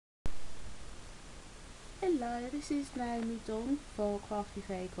Hello, this is Naomi Dawn for Crafty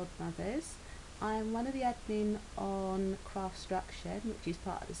Fairy Godmothers. I'm one of the admin on Craftstruction, which is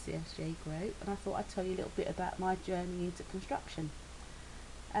part of the CSG group, and I thought I'd tell you a little bit about my journey into construction.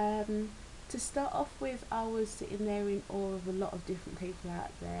 To start off with, I was sitting there in awe of a lot of different people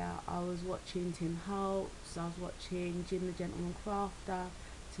out there. I was watching Tim Holtz, I was watching Jim the Gentleman Crafter,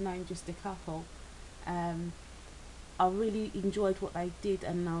 to name just a couple. I really enjoyed what they did,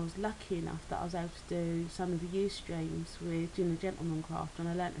 and I was lucky enough that I was able to do some of the use streams with Jim the Gentleman Craft, and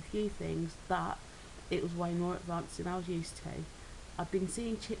I learnt a few things that it was way more advanced than I was used to. I've been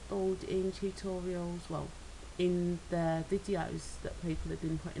seeing chipboard in tutorials, well, in the videos that people have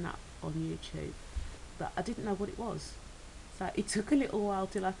been putting up on YouTube, but I didn't know what it was. So it took a little while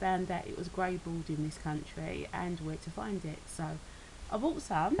till I found out it was greyboard in this country and where to find it. So I bought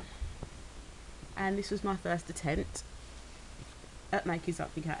some, and this was my first attempt at making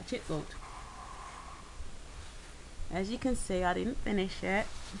something out of chipboard. As you can see, I didn't finish it.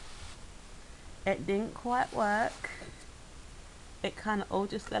 It didn't quite work. It kind of all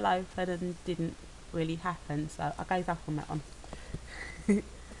just fell open and didn't really happen, so I gave up on that one.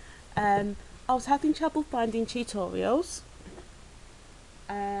 I was having trouble finding tutorials.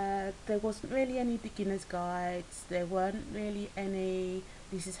 There wasn't really any beginner's guides. There weren't really any,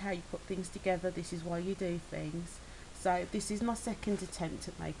 this is how you put things together, this is why you do things. So this is my second attempt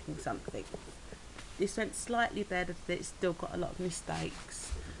at making something. This went slightly better, but it's still got a lot of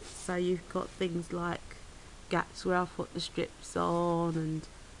mistakes. So you've got things like gaps where I put the strips on, and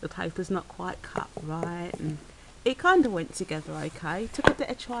the paper's not quite cut right, and it kind of went together okay. Took a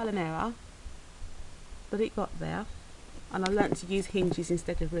bit of trial and error, but it got there. And I learnt to use hinges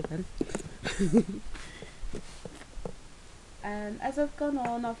instead of ribbon. And as I've gone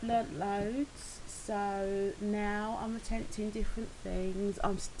on, I've learnt loads. So now I'm attempting different things.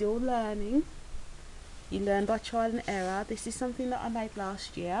 I'm still learning. You learn by trial and error. This is something that I made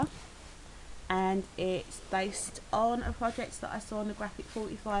last year, and it's based on a project that I saw on the Graphic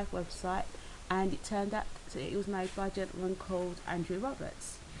 45 website, and it turned out it was made by a gentleman called Andrew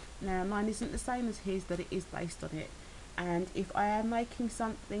Roberts. Now mine isn't the same as his, but it is based on it. And if I am making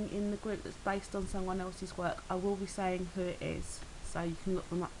something in the group that's based on someone else's work, I will be saying who it is, so you can look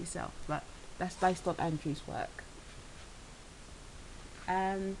them up yourself. But that's based on Andrew's work.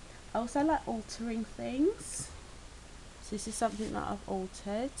 I also like altering things. So this is something that I've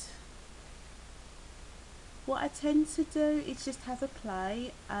altered. What I tend to do is just have a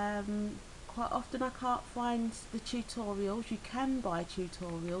play. Quite often I can't find the tutorials. You can buy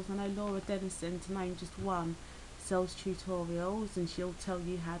tutorials. I know Laura Dennison, to name just one, sells tutorials, and she'll tell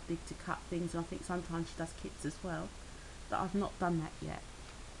you how big to cut things, and I think sometimes she does kits as well, but I've not done that yet.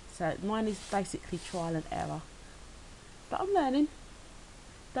 So mine is basically trial and error, but I'm learning.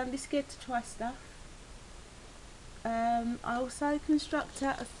 Don't be scared to try stuff. I also construct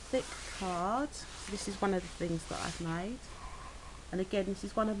out a thick card. This is one of the things that I've made, and again this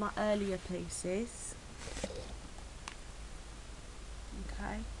is one of my earlier pieces.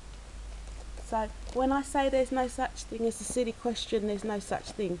 Okay, so when I say there's no such thing as a silly question, there's no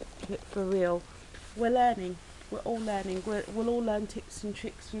such thing, for real. We're learning. We're all learning. We'll all learn tips and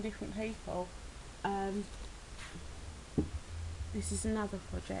tricks from different people. This is another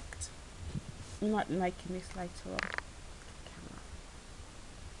project. We might be making this later on.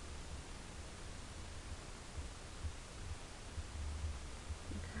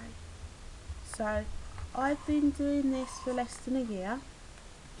 Okay. So I've been doing this for less than a year,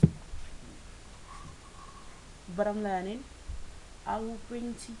 but I'm learning. I will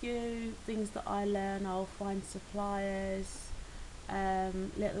bring to you things that I learn. I'll find suppliers,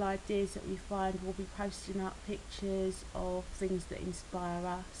 little ideas that we find. We'll be posting up pictures of things that inspire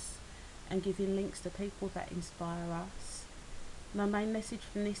us and giving links to people that inspire us. My main message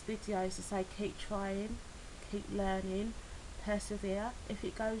from this video is to say keep trying, keep learning, persevere. If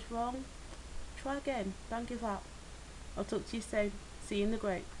it goes wrong, try again, don't give up. I'll talk to you soon. See you in the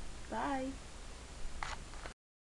group. Bye.